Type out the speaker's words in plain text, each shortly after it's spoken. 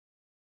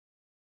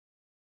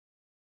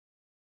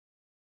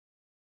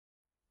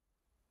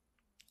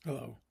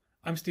Hello,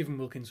 I'm Stephen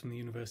Wilkins from the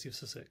University of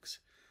Sussex.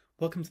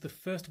 Welcome to the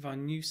first of our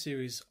new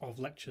series of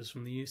lectures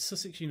from the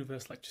Sussex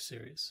Universe Lecture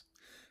Series.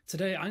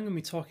 Today I'm going to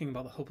be talking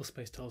about the Hubble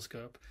Space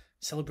Telescope,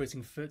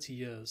 celebrating 30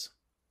 years.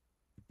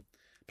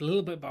 But a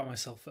little bit about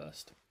myself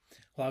first.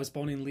 Well, I was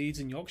born in Leeds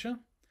in Yorkshire.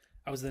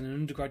 I was then an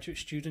undergraduate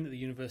student at the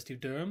University of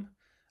Durham,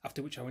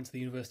 after which I went to the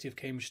University of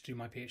Cambridge to do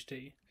my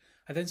PhD.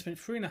 I then spent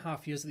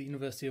 3.5 years at the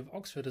University of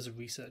Oxford as a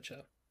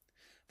researcher.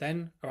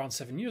 Then, around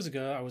 7 years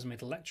ago, I was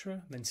made a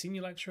lecturer, then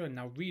senior lecturer, and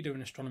now reader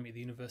in astronomy at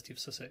the University of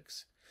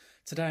Sussex.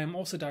 Today, I'm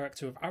also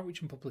Director of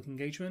Outreach and Public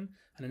Engagement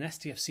and an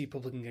STFC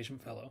Public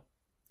Engagement Fellow.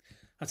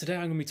 And today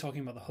I'm going to be talking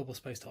about the Hubble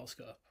Space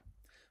Telescope.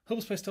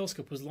 Hubble Space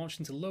Telescope was launched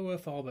into low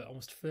Earth orbit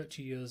almost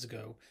 30 years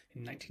ago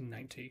in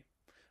 1990.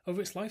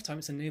 Over its lifetime,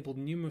 it's enabled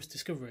numerous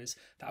discoveries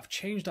that have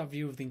changed our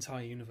view of the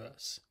entire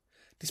universe.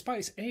 Despite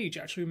its age,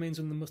 it actually remains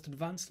one of the most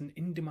advanced and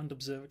in-demand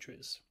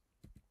observatories.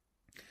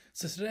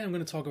 So today I'm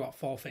going to talk about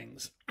 4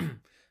 things.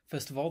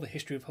 First of all, the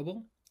history of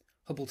Hubble,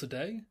 Hubble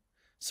today,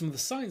 some of the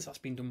science that's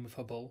been done with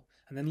Hubble,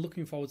 and then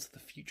looking forward to the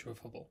future of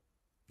Hubble.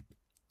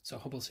 So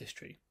Hubble's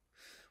history.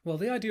 Well,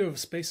 the idea of a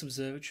space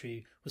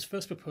observatory was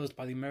first proposed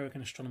by the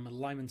American astronomer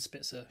Lyman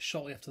Spitzer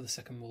shortly after the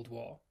Second World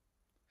War.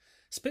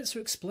 Spitzer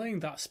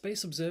explained that a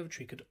space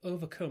observatory could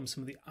overcome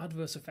some of the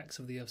adverse effects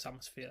of the Earth's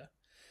atmosphere.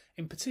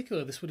 In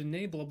particular, this would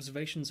enable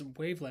observations at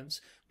wavelengths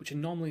which are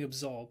normally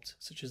absorbed,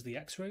 such as the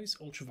X-rays,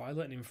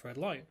 ultraviolet and infrared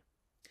light.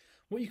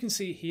 What you can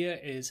see here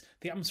is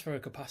the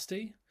atmospheric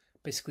opacity,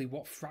 basically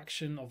what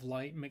fraction of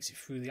light makes it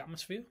through the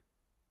atmosphere,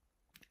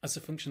 as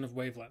a function of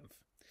wavelength.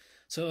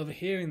 So over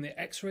here in the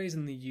X-rays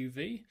and the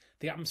UV,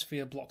 the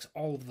atmosphere blocks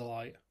all of the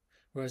light,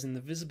 whereas in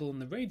the visible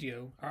and the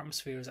radio, our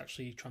atmosphere is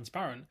actually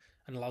transparent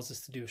and allows us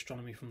to do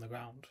astronomy from the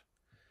ground.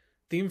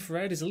 The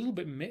infrared is a little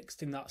bit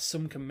mixed in that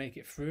some can make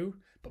it through,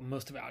 but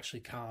most of it actually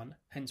can't,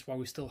 hence why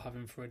we still have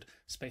infrared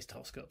space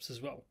telescopes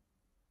as well.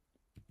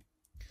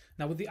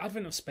 Now, with the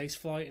advent of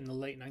spaceflight in the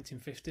late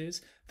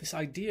 1950s, this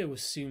idea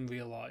was soon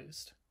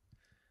realised.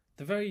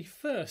 The very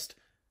first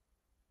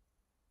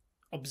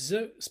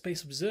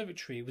space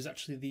observatory was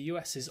actually the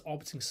US's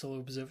Orbiting Solar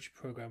Observatory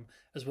Programme,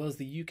 as well as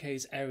the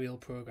UK's Ariel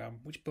programme,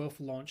 which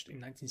both launched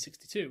in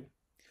 1962.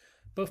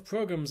 Both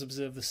programs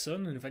observed the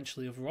Sun and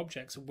eventually other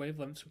objects at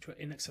wavelengths which were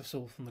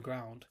inaccessible from the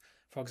ground,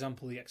 for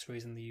example the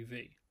X-rays and the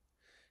UV.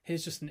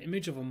 Here's just an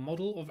image of a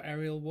model of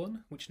Ariel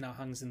 1, which now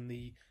hangs in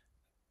the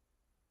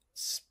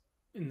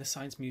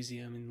Science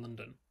Museum in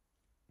London.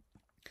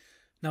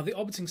 Now, the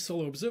Orbiting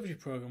Solar Observatory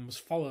Programme was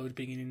followed,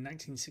 beginning in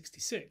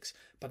 1966,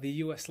 by the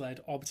US-led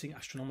Orbiting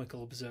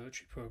Astronomical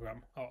Observatory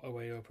Programme, or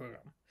OAO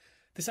programme.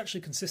 This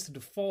actually consisted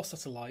of 4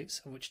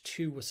 satellites, of which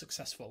 2 were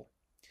successful.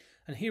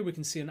 And here we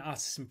can see an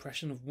artist's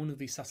impression of one of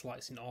these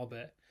satellites in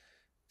orbit,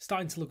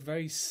 starting to look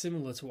very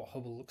similar to what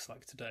Hubble looks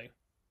like today.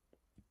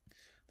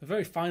 The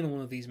very final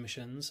one of these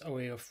missions,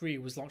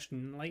 OAO3, was launched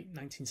in late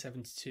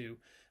 1972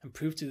 and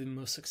proved to be the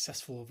most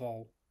successful of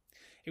all.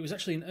 It was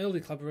actually an early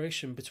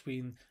collaboration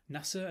between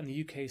NASA and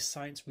the UK's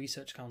Science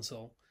Research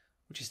Council,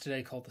 which is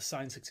today called the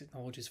Science and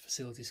Technologies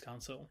Facilities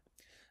Council.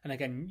 And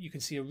again, you can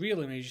see a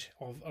real image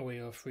of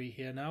OAO3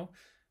 here now,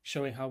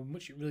 showing how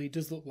much it really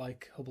does look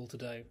like Hubble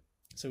today.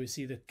 So we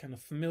see the kind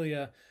of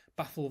familiar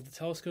baffle of the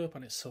telescope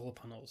and its solar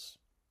panels.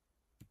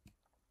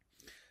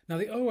 Now,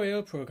 the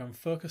OAO programme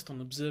focused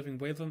on observing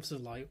wavelengths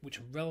of light which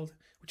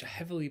are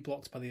heavily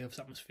blocked by the Earth's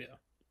atmosphere.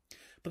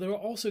 But there are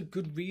also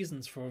good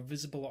reasons for a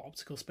visible or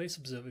optical space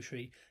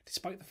observatory,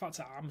 despite the fact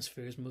that our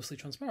atmosphere is mostly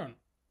transparent.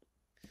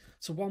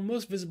 So while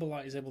most visible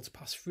light is able to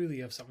pass through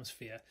the Earth's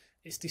atmosphere,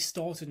 it's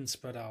distorted and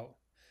spread out.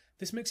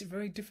 This makes it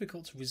very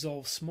difficult to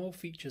resolve small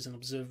features and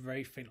observe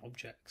very faint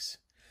objects.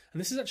 And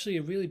this is actually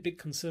a really big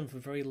concern for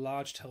very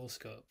large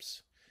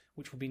telescopes,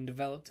 which were being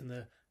developed in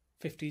the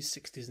 50s,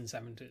 60s and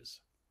 70s.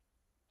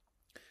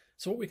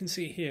 So what we can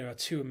see here are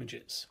 2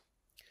 images,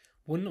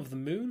 one of the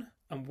moon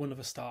and one of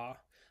a star.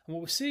 And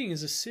what we're seeing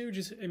is a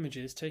series of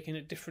images taken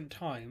at different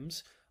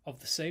times of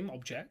the same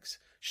objects,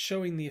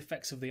 showing the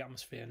effects of the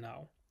atmosphere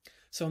now.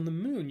 So on the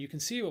moon, you can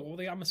see what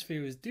the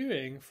atmosphere is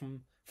doing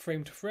from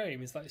frame to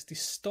frame is that it's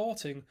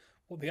distorting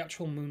what the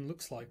actual moon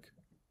looks like.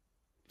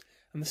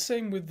 And the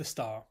same with the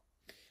star.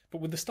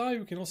 But with the star,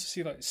 we can also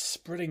see that it's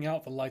spreading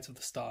out the light of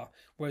the star,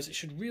 whereas it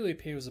should really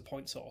appear as a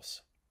point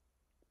source.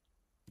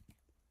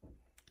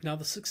 Now,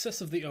 the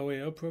success of the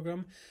OAO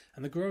programme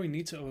and the growing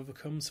need to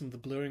overcome some of the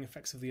blurring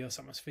effects of the Earth's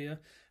atmosphere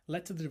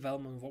led to the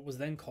development of what was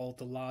then called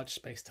the Large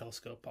Space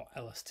Telescope, or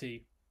LST.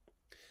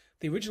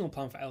 The original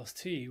plan for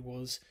LST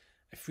was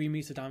a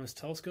 3-metre diameter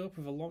telescope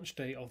with a launch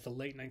date of the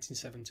late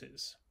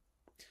 1970s.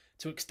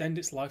 To extend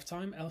its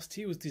lifetime,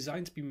 LST was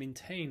designed to be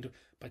maintained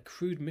by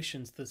crewed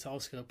missions to the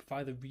telescope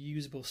via the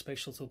reusable Space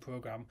Shuttle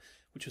program,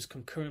 which was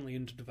concurrently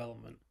under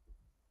development.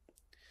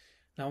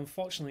 Now,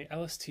 unfortunately,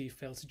 LST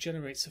failed to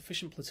generate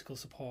sufficient political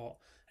support,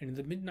 and in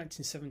the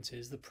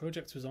mid-1970s, the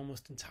project was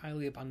almost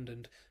entirely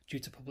abandoned due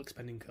to public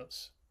spending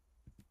cuts.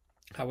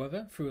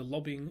 However, through a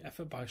lobbying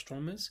effort by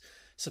astronomers,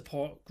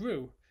 support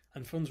grew,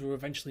 and funds were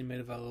eventually made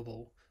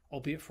available,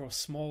 albeit for a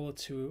smaller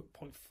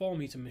 2.4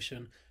 metre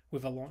mission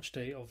with a launch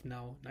date of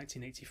now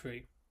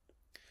 1983.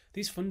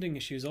 These funding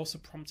issues also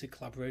prompted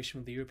collaboration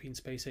with the European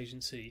Space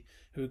Agency,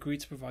 who agreed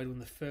to provide one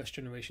of the first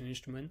generation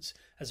instruments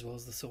as well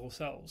as the solar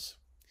cells.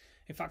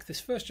 In fact, this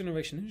first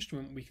generation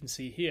instrument we can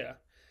see here,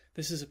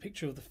 this is a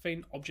picture of the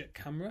Faint Object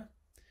Camera,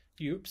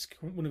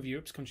 one of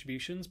Europe's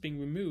contributions, being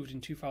removed in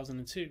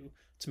 2002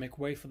 to make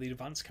way for the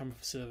Advanced Camera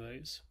for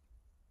surveys.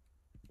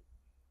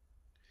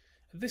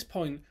 At this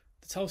point,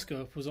 the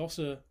telescope was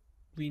also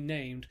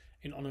renamed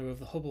in honour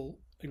of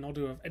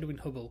Edwin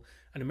Hubble,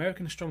 an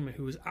American astronomer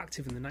who was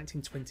active in the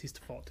 1920s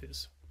to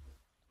 40s.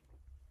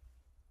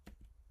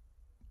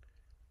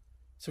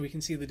 So we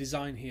can see the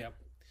design here.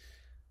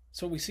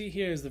 So what we see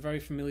here is the very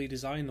familiar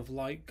design of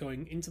light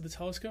going into the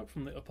telescope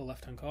from the upper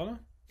left hand corner.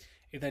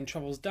 It then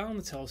travels down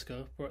the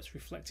telescope where it's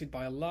reflected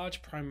by a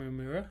large primary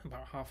mirror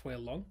about halfway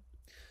along,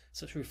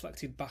 so it's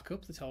reflected back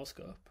up the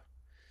telescope.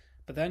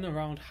 But then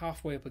around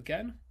halfway up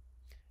again,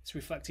 it's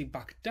reflected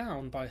back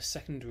down by a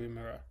secondary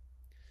mirror.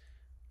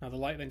 Now the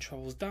light then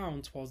travels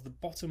down towards the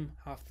bottom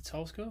half of the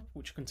telescope,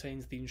 which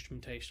contains the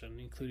instrumentation,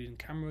 including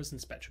cameras and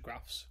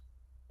spectrographs.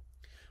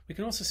 We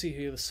can also see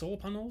here the solar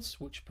panels,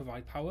 which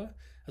provide power,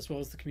 as well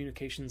as the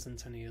communications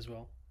antennae as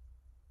well.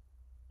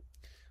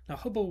 Now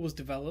Hubble was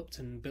developed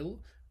and built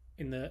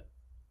in the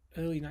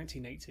early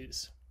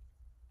 1980s,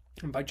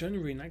 and by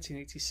January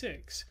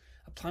 1986,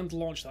 a planned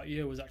launch that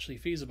year was actually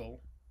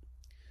feasible.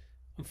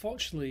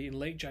 Unfortunately, in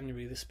late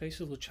January, the Space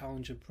Shuttle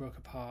Challenger broke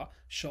apart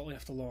shortly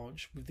after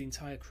launch, with the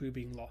entire crew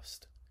being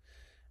lost.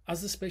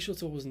 As the Space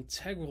Shuttle was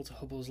integral to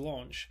Hubble's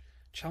launch,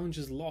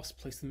 Challenger's loss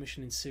placed the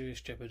mission in serious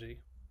jeopardy.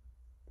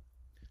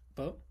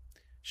 But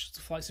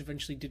shuttle flights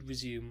eventually did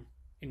resume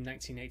in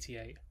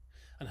 1988,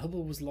 and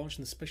Hubble was launched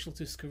in the Space Shuttle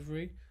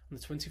Discovery on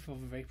the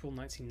 24th of April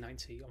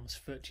 1990, almost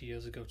 30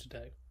 years ago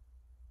today.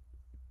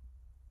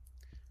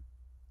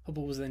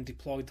 Hubble was then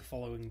deployed the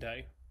following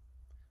day.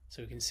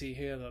 So we can see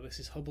here that this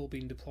is Hubble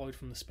being deployed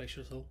from the Space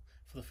Shuttle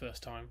for the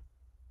first time.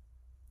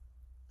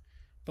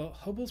 But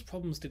Hubble's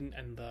problems didn't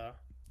end there.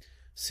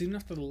 Soon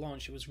after the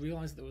launch, it was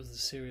realised that there was a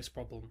serious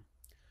problem.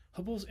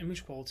 Hubble's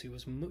image quality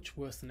was much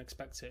worse than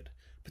expected,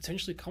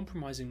 potentially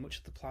compromising much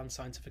of the planned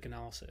scientific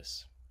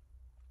analysis.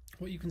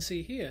 What you can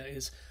see here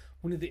is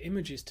one of the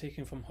images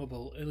taken from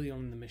Hubble early on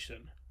in the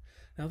mission.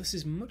 Now this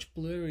is much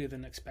blurrier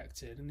than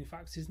expected, and in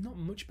fact is not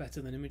much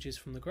better than images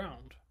from the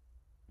ground.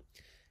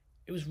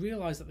 It was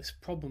realised that this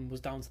problem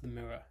was down to the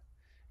mirror.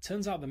 It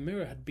turns out the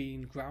mirror had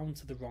been ground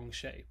to the wrong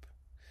shape.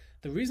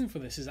 The reason for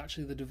this is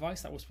actually the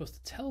device that was supposed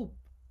to tell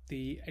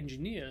the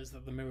engineers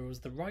that the mirror was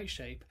the right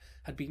shape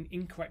had been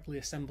incorrectly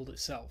assembled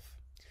itself.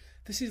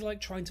 This is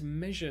like trying to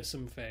measure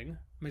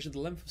the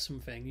length of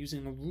something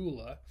using a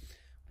ruler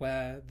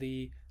where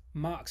the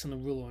marks on the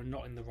ruler are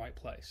not in the right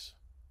place.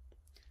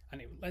 And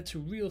it led to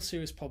real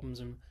serious problems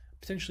and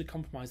potentially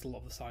compromised a lot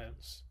of the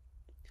science.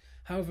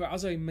 However,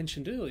 as I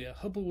mentioned earlier,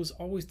 Hubble was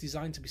always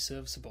designed to be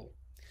serviceable,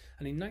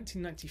 and in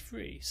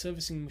 1993,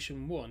 Servicing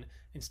Mission 1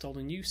 installed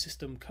a new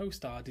system,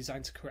 COSTAR,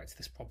 designed to correct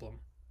this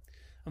problem.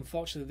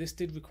 Unfortunately, this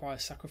did require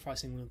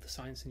sacrificing one of the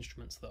science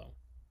instruments though.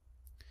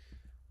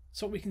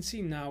 So what we can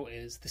see now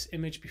is this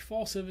image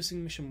before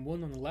Servicing Mission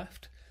 1 on the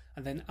left,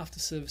 and then after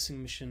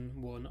Servicing Mission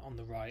 1 on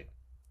the right.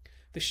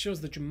 This shows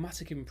the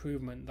dramatic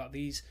improvement that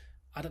these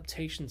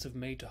adaptations have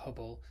made to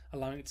Hubble,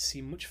 allowing it to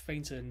see much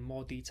fainter and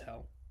more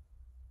detail.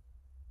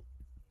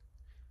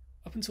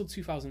 Up until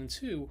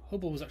 2002,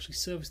 Hubble was actually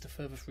serviced a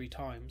further 3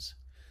 times.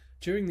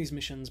 During these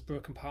missions,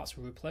 broken parts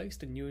were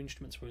replaced and new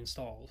instruments were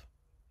installed.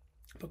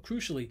 But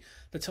crucially,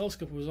 the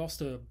telescope was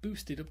also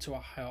boosted up to a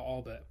higher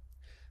orbit.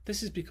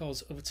 This is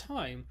because, over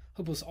time,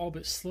 Hubble's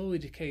orbit slowly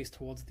decays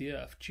towards the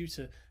Earth due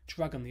to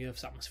drag on the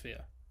Earth's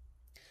atmosphere.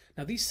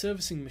 Now, these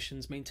servicing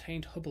missions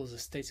maintained Hubble as a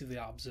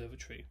state-of-the-art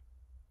observatory.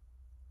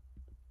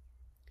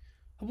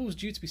 Hubble was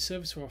due to be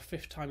serviced for a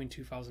 5th time in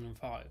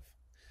 2005.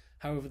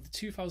 However, the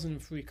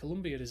 2003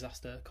 Columbia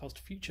disaster caused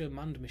future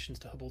manned missions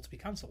to Hubble to be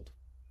cancelled.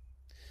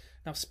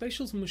 Now, space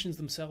shuttle missions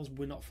themselves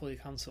were not fully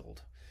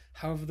cancelled.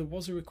 However, there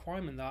was a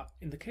requirement that,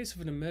 in the case of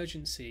an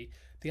emergency,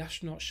 the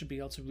astronauts should be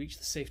able to reach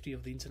the safety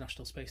of the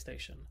International Space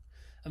Station.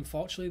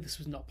 Unfortunately, this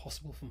was not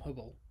possible from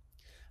Hubble.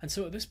 And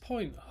so at this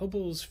point,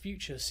 Hubble's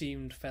future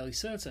seemed fairly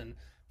certain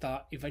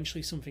that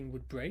eventually something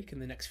would break in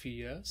the next few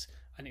years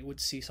and it would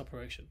cease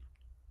operation.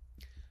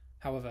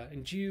 However,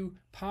 in due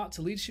part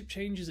to leadership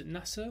changes at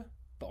NASA,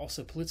 but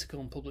also political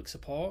and public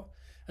support,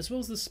 as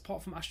well as the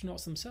support from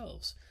astronauts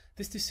themselves,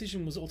 this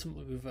decision was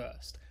ultimately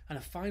reversed, and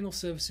a final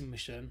servicing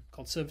mission,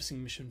 called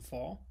Servicing Mission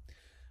 4,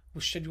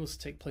 was scheduled to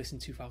take place in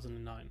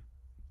 2009.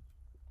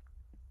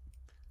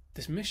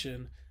 This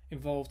mission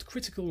involved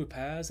critical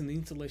repairs and the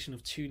installation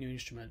of 2 new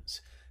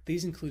instruments.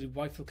 These included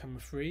Wide Field Camera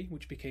 3,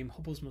 which became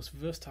Hubble's most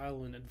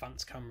versatile and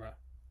advanced camera.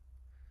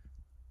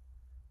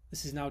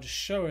 This is now just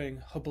showing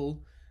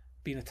Hubble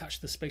being attached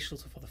to the Space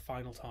Shuttle for the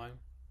final time.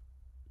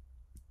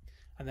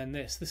 And then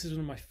this is one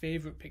of my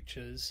favourite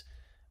pictures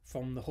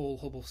from the whole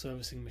Hubble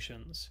servicing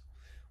missions.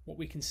 What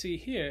we can see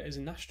here is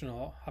an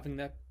astronaut having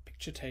their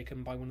picture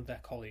taken by one of their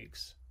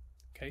colleagues.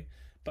 Okay,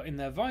 but in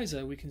their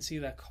visor we can see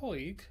their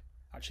colleague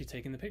actually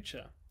taking the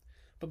picture.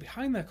 But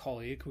behind their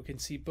colleague we can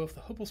see both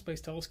the Hubble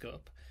Space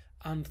Telescope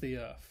and the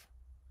Earth.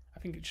 I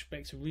think it just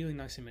makes a really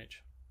nice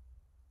image.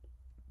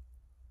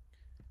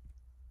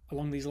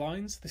 Along these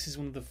lines, this is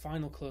one of the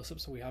final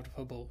close-ups that we had of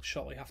Hubble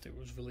shortly after it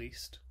was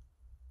released.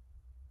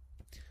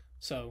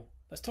 So,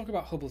 let's talk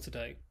about Hubble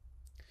today.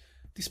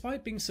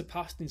 Despite being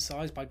surpassed in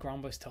size by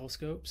ground-based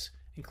telescopes,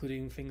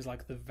 including things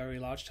like the Very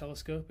Large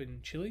Telescope in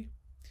Chile,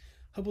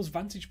 Hubble's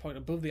vantage point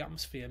above the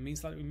atmosphere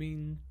means that it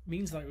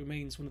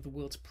remains one of the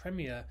world's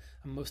premier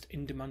and most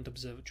in-demand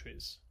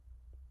observatories.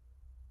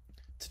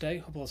 Today,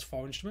 Hubble has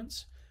 4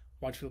 instruments: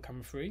 Wide Field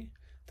Camera 3,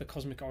 the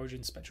Cosmic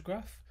Origin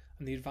Spectrograph,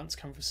 and the Advanced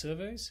Camera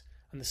Surveys,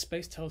 and the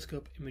Space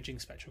Telescope Imaging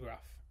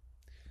Spectrograph.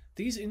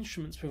 These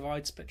instruments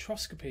provide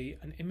spectroscopy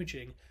and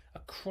imaging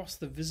across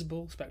the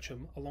visible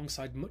spectrum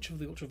alongside much of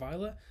the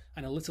ultraviolet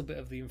and a little bit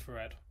of the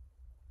infrared.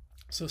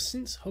 So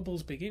since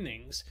Hubble's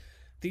beginnings,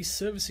 these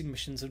servicing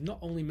missions have not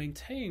only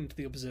maintained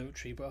the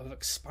observatory but have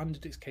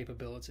expanded its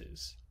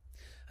capabilities.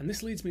 And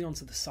this leads me on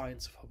to the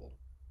science of Hubble.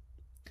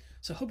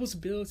 So Hubble's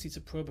ability to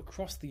probe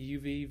across the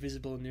UV,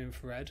 visible and near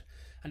infrared,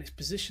 and its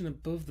position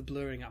above the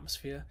blurring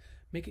atmosphere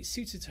make it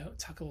suited to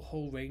tackle a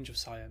whole range of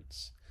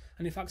science.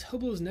 And in fact,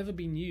 Hubble has never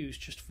been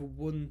used just for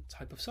one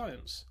type of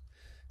science.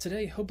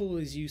 Today, Hubble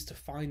is used to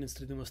find and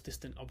study the most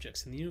distant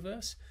objects in the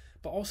universe,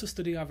 but also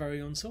study our very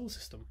own solar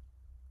system.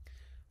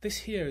 This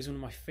here is one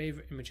of my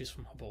favourite images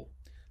from Hubble.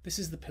 This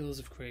is the Pillars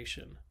of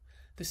Creation.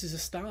 This is a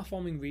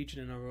star-forming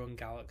region in our own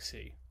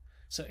galaxy.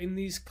 So in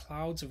these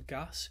clouds of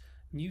gas,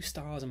 new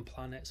stars and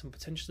planets and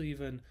potentially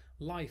even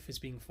life is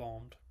being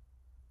formed.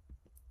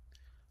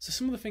 So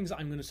some of the things that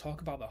I'm going to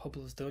talk about that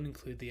Hubble has done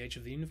include the age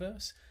of the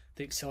universe,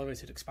 the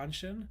accelerated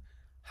expansion,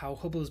 how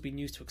Hubble has been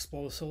used to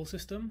explore the solar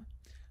system,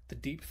 the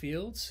deep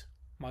fields,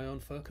 my own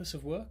focus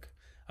of work,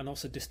 and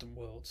also distant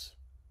worlds.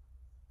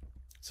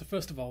 So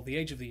first of all, the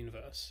age of the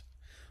universe.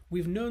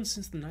 We've known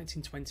since the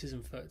 1920s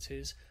and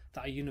 30s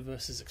that our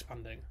universe is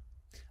expanding,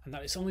 and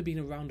that it's only been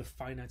around a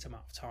finite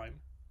amount of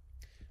time.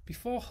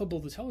 Before Hubble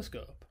the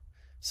telescope,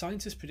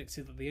 scientists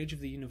predicted that the age of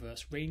the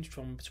universe ranged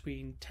from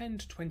between 10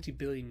 to 20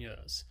 billion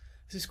years.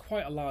 This is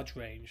quite a large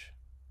range.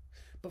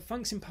 But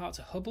thanks in part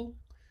to Hubble,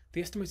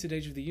 the estimated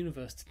age of the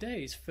universe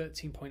today is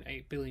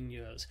 13.8 billion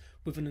years,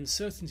 with an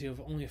uncertainty of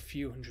only a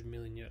few hundred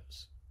million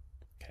years.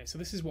 Okay, so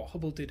this is what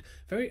Hubble did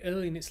very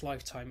early in its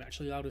lifetime. It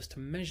actually allowed us to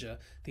measure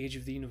the age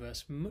of the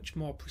universe much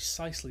more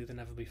precisely than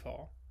ever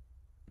before.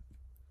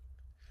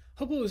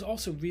 Hubble was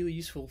also really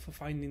useful for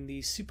finding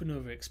these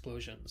supernova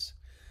explosions.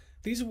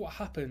 These are what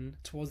happen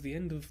towards the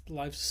end of the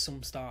lives of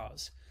some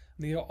stars,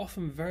 and they are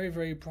often very,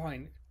 very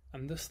bright,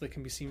 and thus they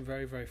can be seen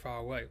very, very far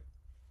away.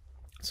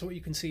 So what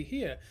you can see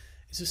here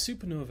is a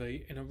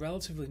supernova in a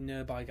relatively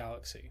nearby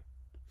galaxy.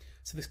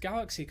 So this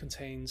galaxy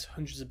contains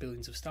hundreds of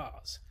billions of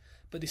stars,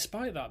 but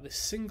despite that, this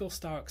single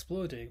star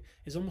exploding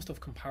is almost of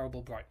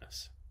comparable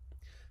brightness.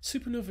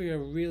 Supernovae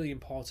are really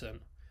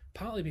important,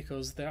 partly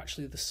because they're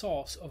actually the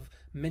source of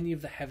many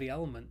of the heavy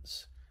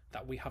elements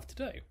that we have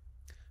today.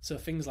 So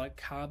things like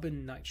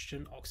carbon,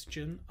 nitrogen,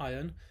 oxygen,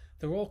 iron,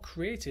 they're all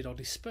created or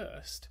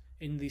dispersed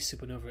in these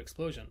supernova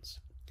explosions.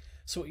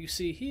 So what you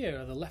see here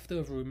are the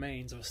leftover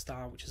remains of a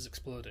star which has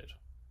exploded.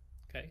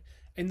 Okay,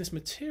 in this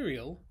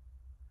material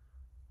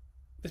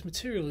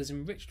is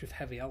enriched with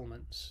heavy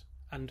elements,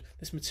 and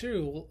this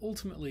material will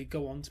ultimately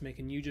go on to make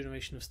a new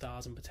generation of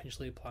stars and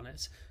potentially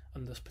planets,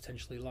 and thus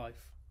potentially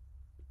life.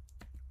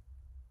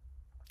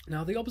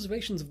 Now, the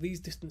observations of these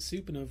distant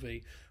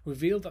supernovae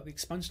revealed that the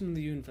expansion of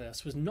the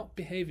universe was not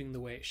behaving the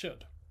way it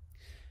should.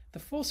 The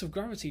force of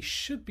gravity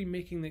should be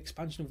making the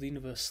expansion of the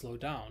universe slow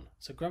down,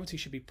 so gravity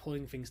should be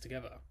pulling things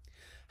together.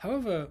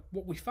 However,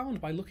 what we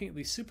found by looking at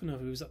these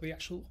supernovae was that the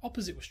actual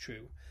opposite was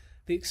true.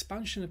 The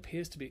expansion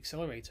appears to be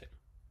accelerating.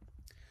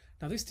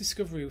 Now, this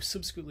discovery was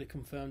subsequently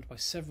confirmed by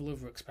several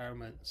other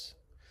experiments.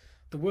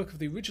 The work of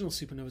the original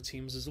supernova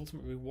teams was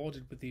ultimately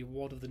rewarded with the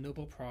award of the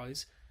Nobel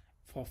Prize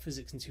for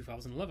Physics in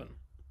 2011.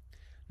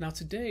 Now,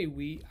 today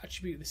we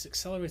attribute this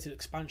accelerated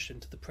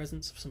expansion to the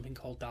presence of something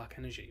called dark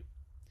energy.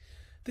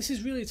 This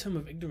is really a term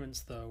of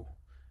ignorance, though,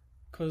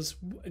 because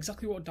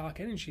exactly what dark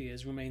energy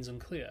is remains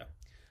unclear.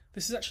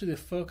 This is actually the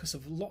focus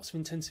of lots of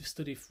intensive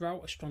study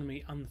throughout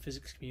astronomy and the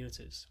physics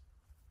communities.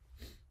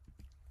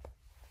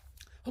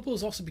 Hubble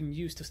has also been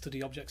used to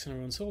study objects in our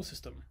own solar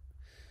system.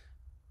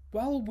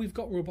 While we've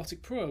got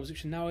robotic probes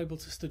which are now able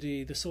to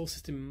study the solar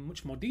system in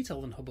much more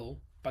detail than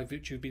Hubble, by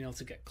virtue of being able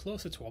to get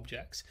closer to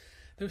objects,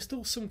 there are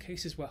still some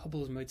cases where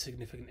Hubble has made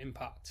significant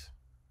impact.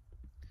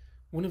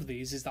 One of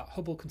these is that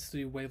Hubble can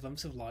study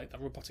wavelengths of light that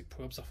robotic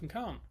probes often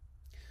can't.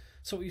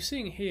 So what you're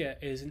seeing here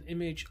is an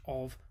image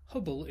of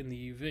Hubble in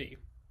the UV.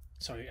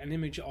 An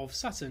image of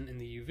Saturn in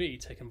the UV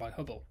taken by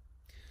Hubble.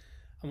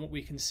 And what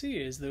we can see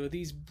is there are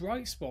these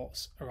bright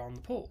spots around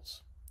the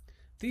poles.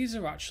 These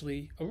are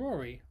actually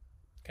aurorae.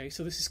 Okay,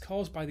 so this is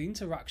caused by the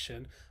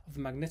interaction of the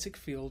magnetic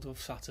field of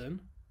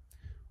Saturn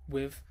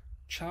with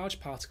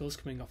charged particles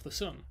coming off the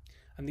Sun.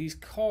 And these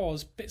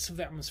cause bits of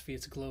the atmosphere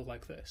to glow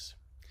like this.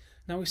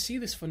 Now we see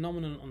this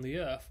phenomenon on the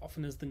Earth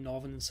often as the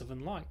northern and southern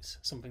lights,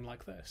 something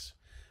like this.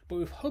 But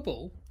with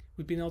Hubble,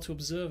 we've been able to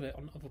observe it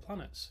on other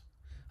planets.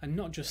 And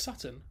not just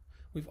Saturn,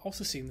 we've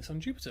also seen this on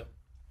Jupiter.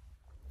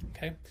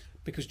 Okay,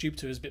 because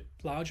Jupiter is a bit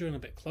larger and a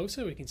bit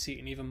closer, we can see it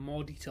in even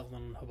more detail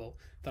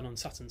than on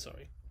Saturn.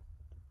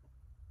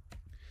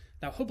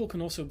 Now Hubble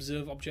can also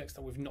observe objects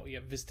that we've not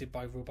yet visited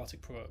by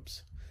robotic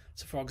probes.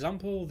 So for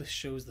example, this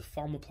shows the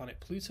former planet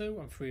Pluto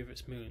and 3 of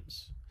its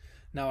moons.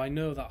 Now I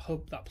know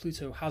that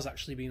Pluto has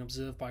actually been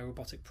observed by a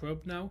robotic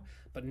probe now,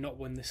 but not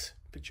when this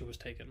picture was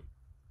taken.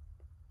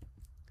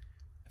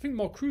 I think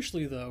more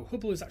crucially though,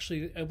 Hubble is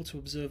actually able to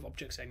observe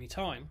objects at any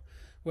time,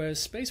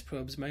 whereas space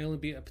probes may only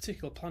be at a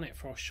particular planet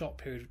for a short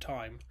period of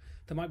time.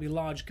 There might be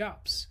large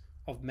gaps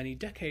of many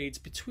decades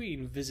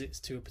between visits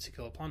to a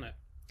particular planet,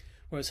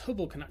 whereas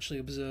Hubble can actually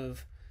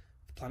observe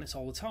the planets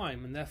all the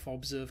time and therefore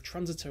observe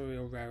transitory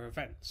or rare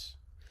events.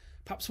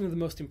 Perhaps one of the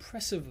most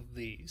impressive of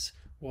these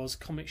was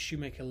comet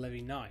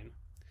Shoemaker-Levy 9.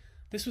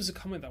 This was a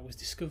comet that was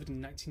discovered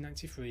in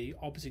 1993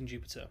 orbiting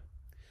Jupiter.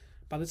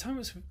 By the time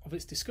of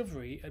its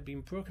discovery, it had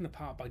been broken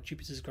apart by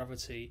Jupiter's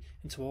gravity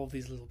into all of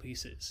these little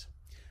pieces,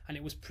 and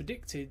it was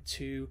predicted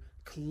to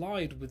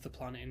collide with the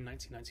planet in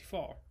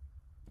 1994.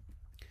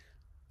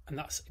 And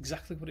that's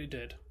exactly what it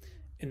did.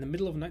 In the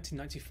middle of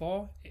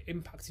 1994, it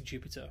impacted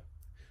Jupiter.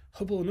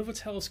 Hubble and other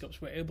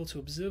telescopes were able to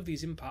observe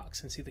these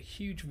impacts and see the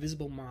huge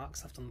visible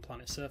marks left on the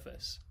planet's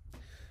surface.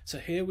 So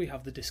here we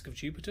have the disk of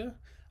Jupiter,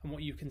 and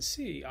what you can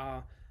see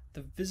are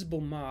the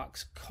visible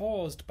marks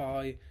caused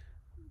by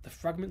the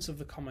fragments of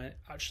the comet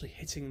actually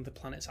hitting the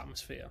planet's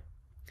atmosphere.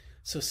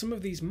 So some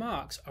of these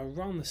marks are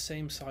around the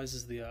same size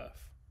as the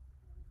Earth.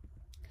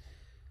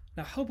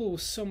 Now Hubble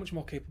was so much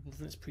more capable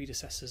than its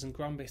predecessors and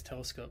ground-based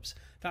telescopes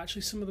that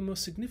actually some of the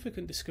most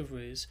significant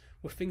discoveries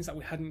were things that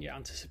we hadn't yet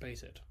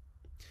anticipated.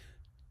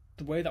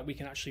 The way that we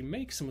can actually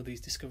make some of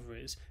these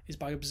discoveries is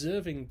by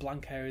observing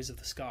blank areas of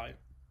the sky.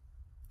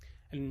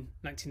 In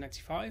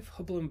 1995,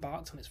 Hubble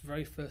embarked on its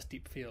very first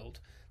deep field.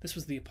 This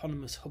was the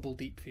eponymous Hubble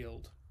Deep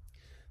Field.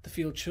 The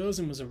field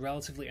chosen was a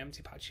relatively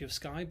empty patch of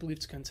sky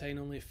believed to contain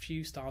only a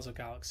few stars or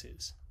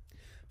galaxies.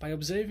 By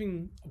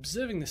observing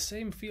the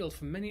same field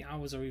for many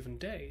hours or even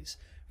days,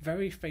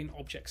 very faint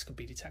objects could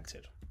be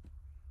detected.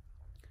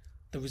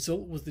 The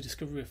result was the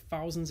discovery of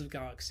thousands of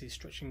galaxies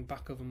stretching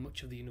back over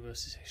much of the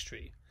universe's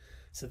history.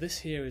 So this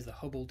here is the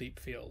Hubble Deep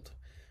Field,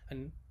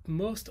 and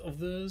most of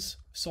those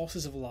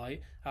sources of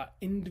light are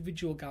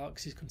individual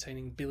galaxies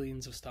containing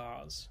billions of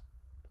stars.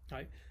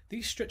 Right?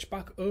 These stretch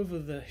back over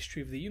the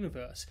history of the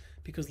universe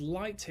because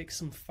light takes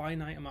some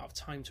finite amount of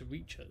time to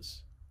reach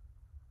us.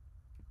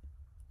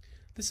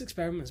 This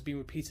experiment has been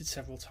repeated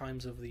several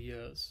times over the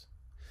years,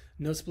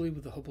 notably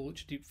with the Hubble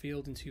Ultra Deep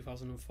Field in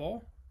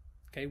 2004,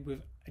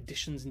 with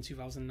additions in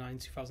 2009,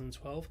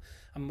 2012,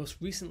 and most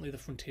recently the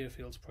Frontier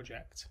Fields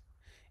project.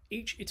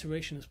 Each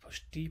iteration has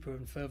pushed deeper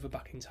and further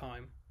back in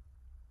time.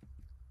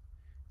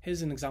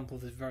 Here's an example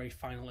of this very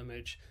final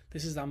image.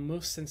 This is our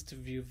most sensitive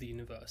view of the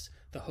universe,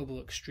 the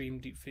Hubble Extreme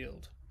Deep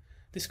Field.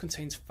 This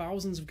contains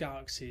thousands of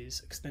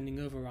galaxies extending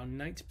over around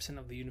 90%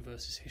 of the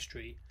universe's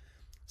history.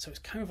 So it's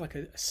kind of like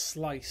a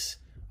slice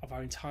of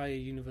our entire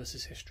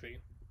universe's history.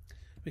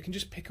 We can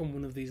just pick on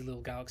one of these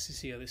little galaxies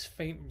here, this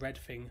faint red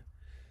thing.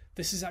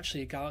 This is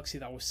actually a galaxy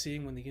that we're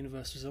seeing when the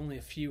universe was only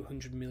a few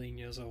 100 million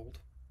years old.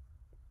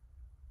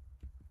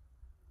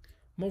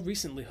 More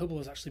recently, Hubble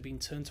has actually been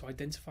turned to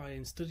identify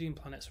and studying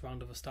planets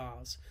around other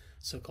stars,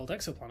 so-called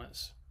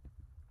exoplanets.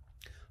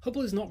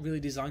 Hubble is not really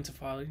designed to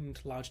find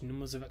large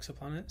numbers of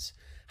exoplanets,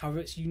 however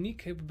its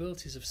unique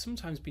capabilities have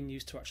sometimes been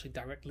used to actually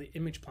directly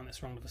image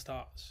planets around other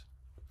stars.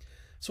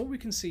 So what we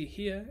can see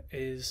here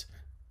is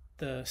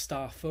the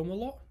star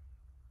Fomalhaut.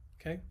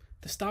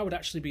 The star would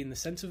actually be in the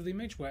centre of the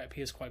image where it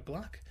appears quite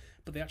black,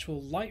 but the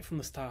actual light from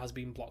the star has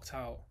been blocked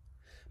out.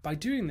 By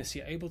doing this,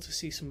 you're able to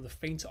see some of the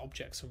fainter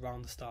objects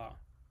around the star.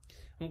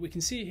 And what we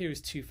can see here is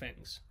two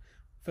things.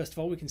 First of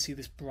all, we can see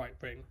this bright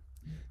ring.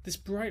 This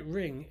bright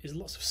ring is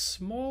lots of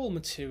small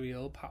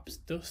material, perhaps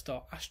dust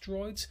or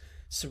asteroids,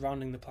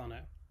 surrounding the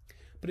planet.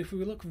 But if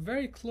we look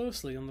very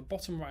closely on the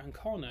bottom right hand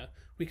corner,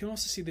 we can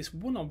also see this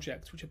one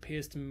object which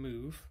appears to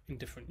move in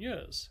different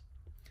years.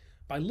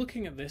 By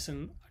looking at this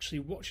and actually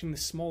watching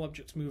this small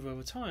object move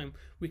over time,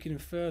 we can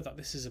infer that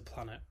this is a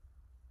planet.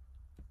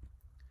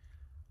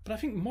 But I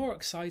think more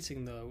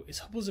exciting though is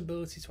Hubble's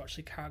ability to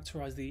actually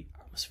characterise the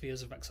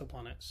atmospheres of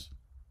exoplanets.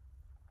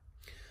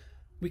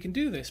 We can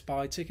do this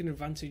by taking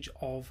advantage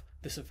of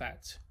this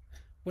effect.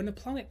 When a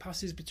planet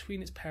passes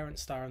between its parent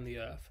star and the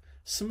Earth,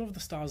 some of the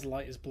star's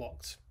light is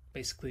blocked,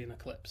 basically an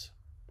eclipse.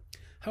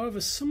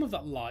 However, some of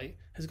that light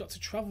has got to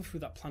travel through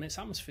that planet's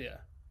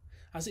atmosphere.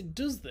 As it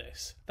does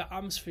this, that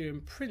atmosphere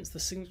imprints the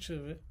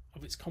signature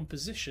of its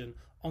composition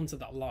onto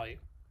that light.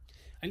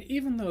 And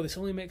even though this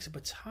only makes up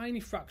a tiny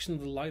fraction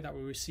of the light that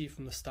we receive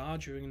from the star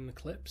during an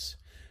eclipse,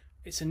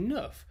 it's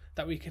enough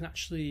that we can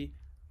actually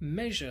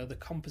measure the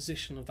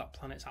composition of that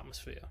planet's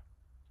atmosphere.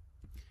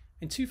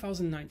 In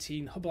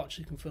 2019, Hubble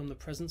actually confirmed the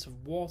presence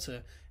of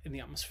water in the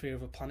atmosphere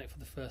of a planet for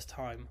the first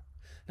time.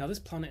 Now this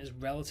planet is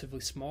relatively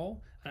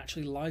small and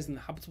actually lies in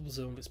the habitable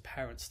zone of its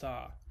parent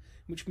star,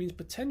 which means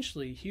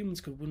potentially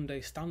humans could one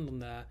day stand on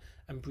there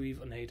and breathe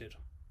unaided.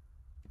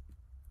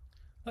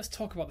 Let's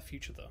talk about the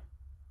future though.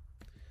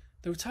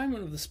 The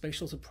retirement of the Space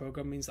Shuttle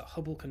program means that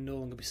Hubble can no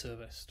longer be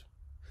serviced.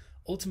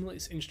 Ultimately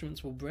its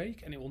instruments will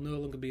break and it will no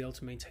longer be able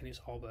to maintain its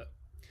orbit.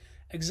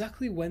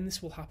 Exactly when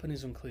this will happen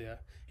is unclear.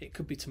 It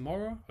could be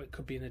tomorrow or it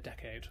could be in a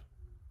decade.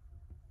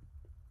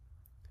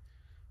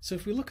 So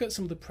if we look at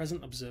some of the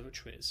present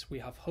observatories, we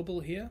have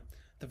Hubble here,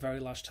 the Very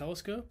Large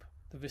Telescope,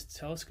 the Vista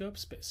Telescope,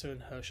 Spitzer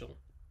and Herschel.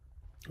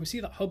 We see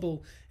that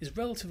Hubble is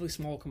relatively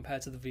small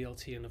compared to the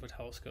VLT and other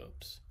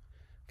telescopes.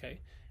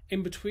 Okay.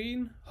 In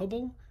between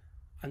Hubble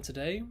and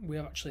today, we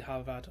actually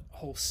have had a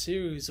whole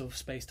series of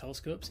space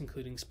telescopes,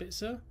 including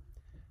Spitzer,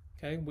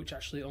 okay, which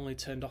actually only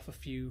turned off a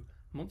few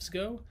months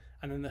ago,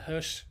 and then the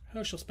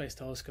Herschel Space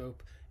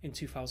Telescope in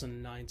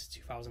 2009 to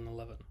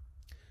 2011.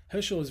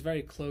 Herschel is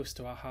very close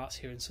to our hearts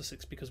here in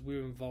Sussex because we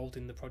were involved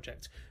in the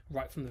project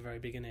right from the very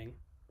beginning.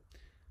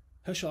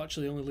 Herschel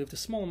actually only lived a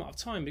small amount of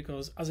time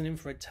because, as an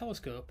infrared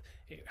telescope,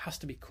 it has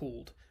to be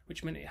cooled,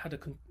 which meant it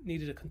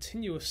needed a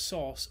continuous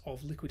source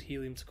of liquid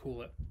helium to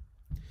cool it.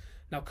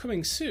 Now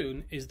coming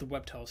soon is the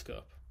Webb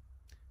telescope.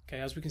 Okay,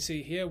 as we can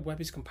see here,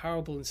 Webb is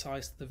comparable in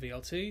size to the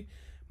VLT,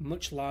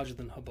 much larger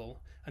than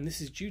Hubble, and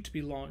this is due to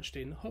be launched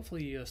in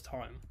hopefully a year's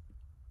time.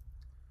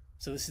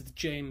 So this is the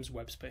James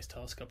Webb Space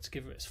Telescope to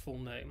give it its full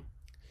name.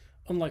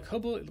 Unlike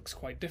Hubble, it looks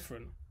quite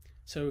different.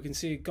 So we can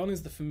see gone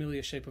is the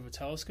familiar shape of a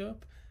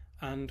telescope,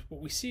 and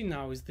what we see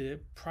now is the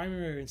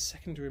primary and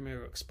secondary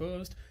mirror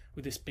exposed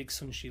with this big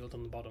sun shield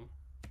on the bottom.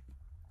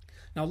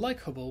 Now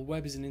like Hubble,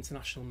 Webb is an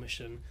international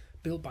mission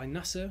built by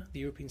NASA, the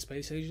European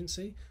Space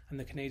Agency and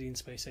the Canadian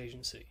Space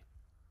Agency.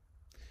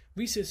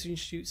 Research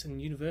institutes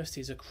and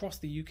universities across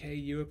the UK,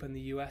 Europe and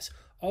the US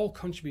all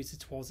contributed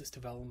towards its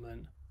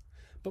development.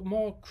 But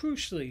more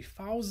crucially,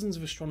 thousands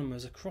of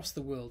astronomers across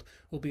the world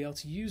will be able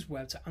to use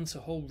Webb to answer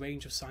a whole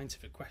range of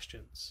scientific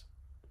questions.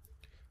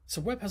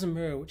 So Webb has a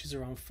mirror which is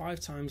around 5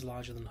 times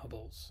larger than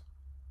Hubble's.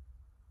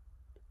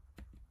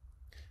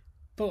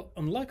 But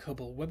unlike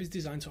Hubble, Webb is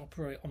designed to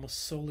operate almost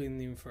solely in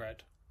the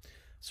infrared.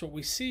 So what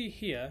we see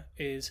here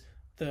is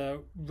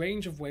the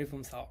range of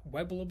wavelengths that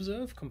Webb will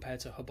observe compared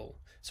to Hubble.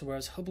 So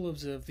whereas Hubble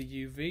observed the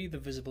UV, the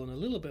visible and a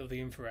little bit of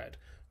the infrared,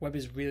 Webb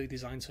is really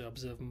designed to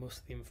observe most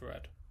of the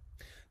infrared.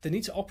 The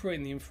need to operate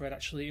in the infrared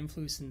actually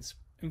influences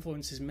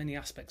many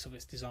aspects of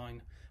its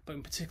design, but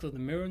in particular the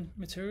mirror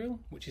material,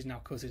 which is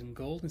now coated in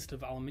gold instead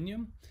of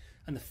aluminium,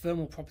 and the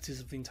thermal properties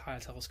of the entire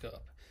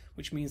telescope,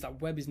 which means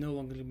that Webb is no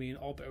longer going to be in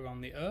orbit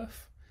around the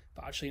Earth,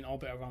 but actually in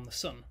orbit around the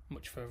Sun,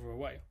 much further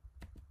away.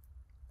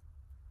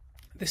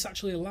 This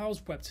actually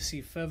allows Webb to see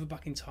further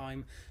back in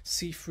time,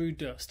 see through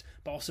dust,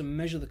 but also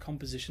measure the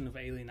composition of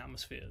alien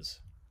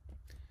atmospheres.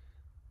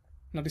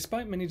 Now,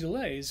 despite many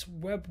delays,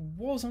 Webb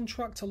was on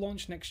track to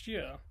launch next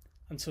year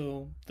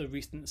until the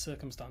recent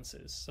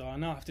circumstances, so I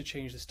now have to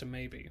change this to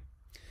maybe.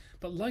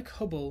 But like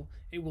Hubble,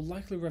 it will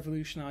likely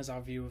revolutionise our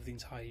view of the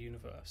entire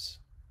universe.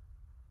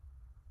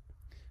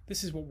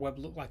 This is what Webb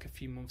looked like a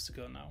few months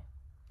ago now.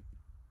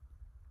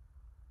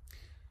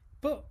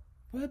 But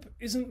Webb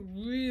isn't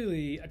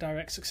really a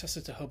direct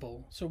successor to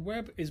Hubble, so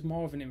Webb is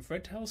more of an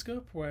infrared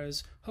telescope,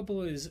 whereas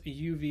Hubble is a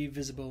UV,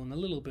 visible and a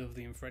little bit of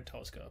the infrared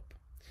telescope.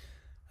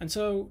 And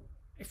so,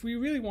 if we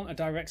really want a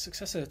direct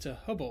successor to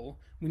Hubble,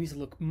 we need to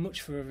look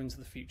much further into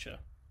the future.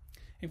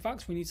 In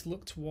fact, we need to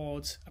look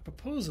towards a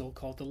proposal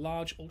called the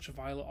Large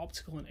Ultraviolet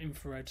Optical and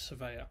Infrared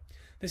Surveyor.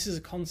 This is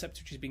a concept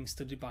which is being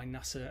studied by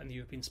NASA and the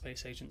European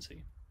Space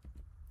Agency.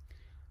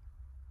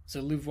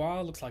 So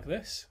LUVOIR looks like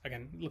this.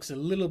 Again, it looks a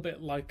little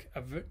bit like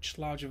a much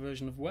larger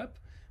version of Webb,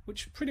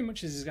 which pretty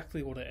much is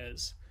exactly what it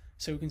is.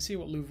 So we can see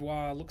what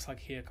LUVOIR looks like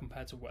here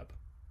compared to Webb.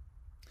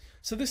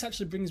 So this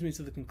actually brings me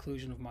to the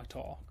conclusion of my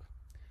talk.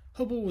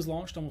 Hubble was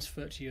launched almost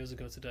 30 years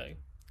ago today.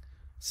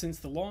 Since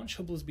the launch,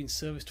 Hubble has been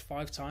serviced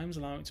 5 times,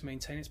 allowing it to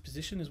maintain its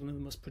position as one of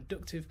the most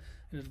productive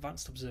and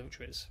advanced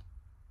observatories.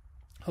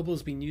 Hubble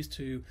has been used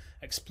to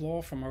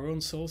explore from our own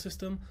solar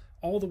system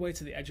all the way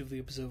to the edge of the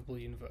observable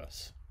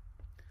universe.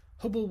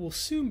 Hubble will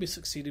soon be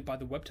succeeded by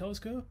the Webb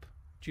telescope,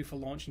 due for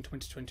launch in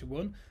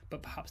 2021,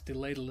 but perhaps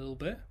delayed a little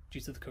bit due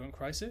to the current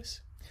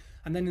crisis.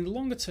 And then in the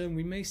longer term,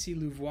 we may see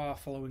LUVOIR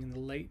following in the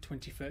late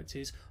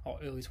 2030s or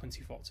early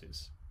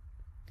 2040s.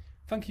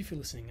 Thank you for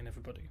listening, and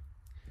everybody.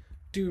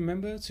 Do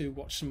remember to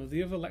watch some of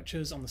the other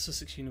lectures on the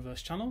Sussex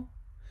Universe channel.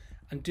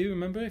 And do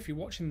remember, if you're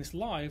watching this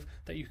live,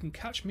 that you can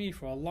catch me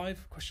for our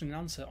live question and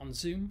answer on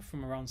Zoom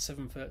from around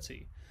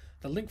 7:30.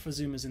 The link for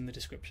Zoom is in the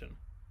description.